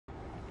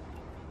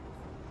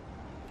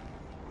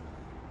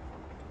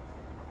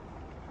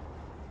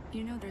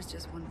You know there's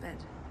just one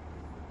bed.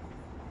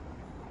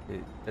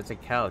 That's a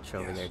couch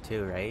over there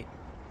too, right?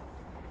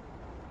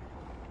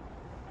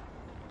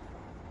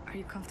 Are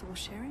you comfortable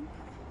sharing?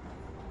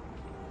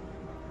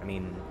 I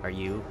mean, are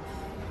you?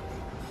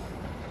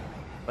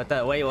 What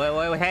the? Wait,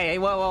 hey,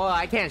 whoa,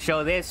 I can't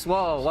show this.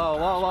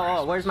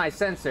 Whoa, where's my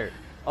sensor?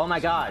 Oh my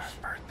gosh.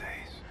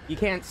 You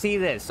can't see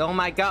this. Oh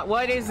my god,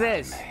 what is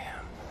this?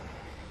 Mayhem,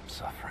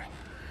 suffering,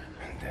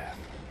 and death.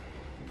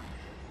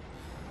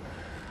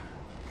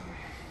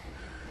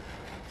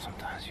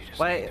 Sometimes you just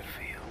need to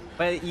feel.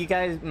 But you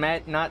guys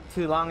met not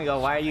too long ago.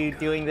 Why are you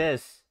doing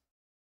this?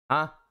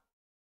 Huh?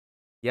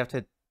 You have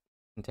to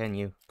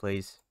continue,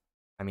 please.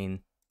 I mean...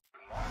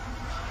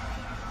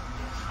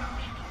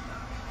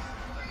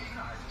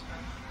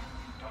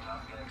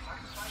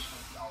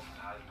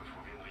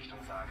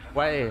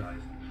 Why? I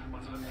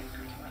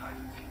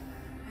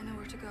know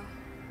where to go.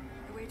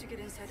 A way to get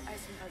inside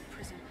Eisenberg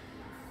prison.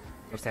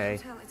 There's a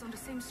hotel. It's on the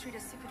same street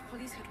as secret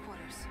police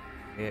headquarters.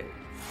 Yeah.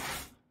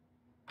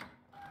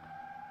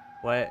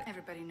 What?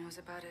 Everybody knows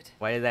about it.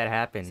 Why did that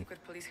happen?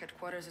 Secret police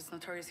headquarters is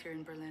notorious here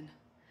in Berlin.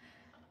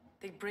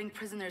 They bring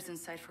prisoners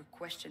inside for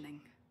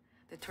questioning.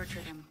 They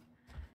torture them,